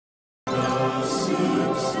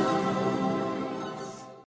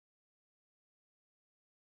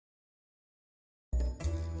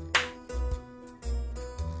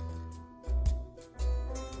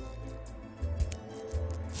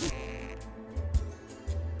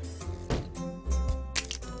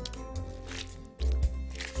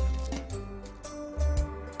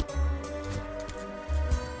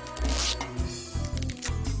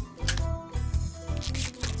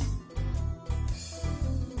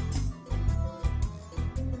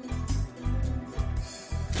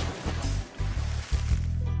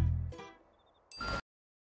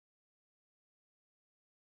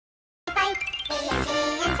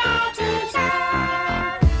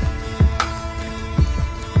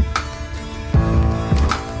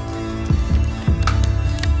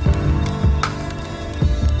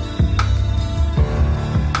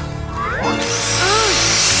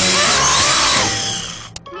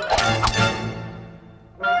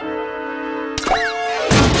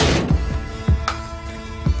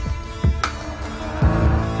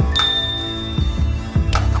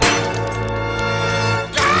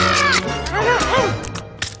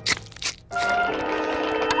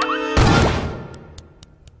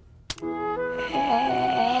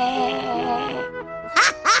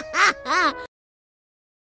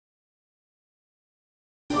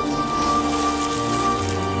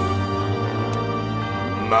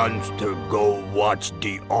Monster, go watch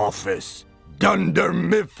The Office. Dunder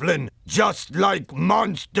Mifflin, just like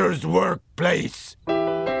Monster's workplace.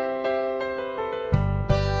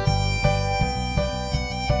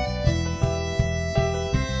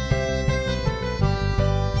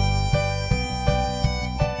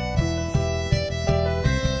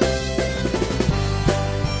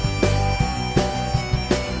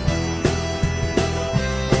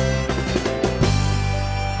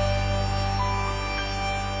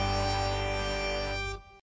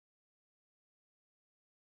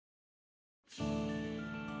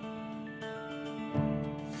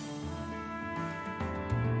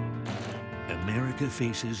 America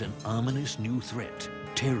faces an ominous new threat,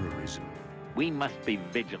 terrorism. We must be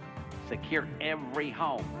vigilant. Secure every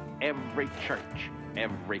home, every church,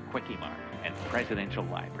 every Quickie Mart, and presidential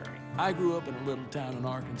library. I grew up in a little town in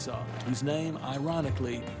Arkansas, whose name,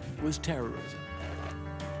 ironically, was terrorism.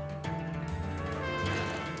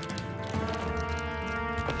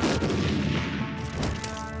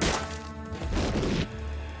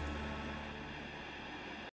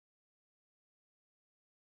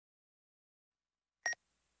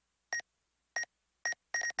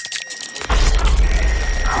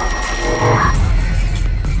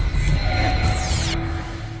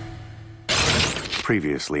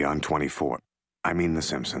 Previously on 24. I mean The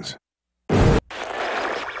Simpsons.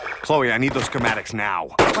 Chloe, I need those schematics now.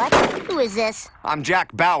 What? Who is this? I'm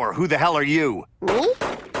Jack Bauer. Who the hell are you? Me?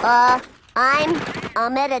 I'm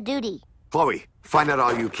at a duty. Chloe, find out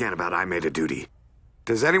all you can about I Made a Duty.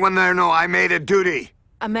 Does anyone there know I Made a Duty?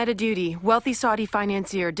 Ahmed Adoudi, wealthy Saudi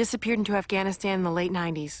financier, disappeared into Afghanistan in the late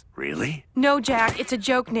 90s. Really? No, Jack, it's a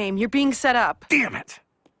joke name. You're being set up. Damn it!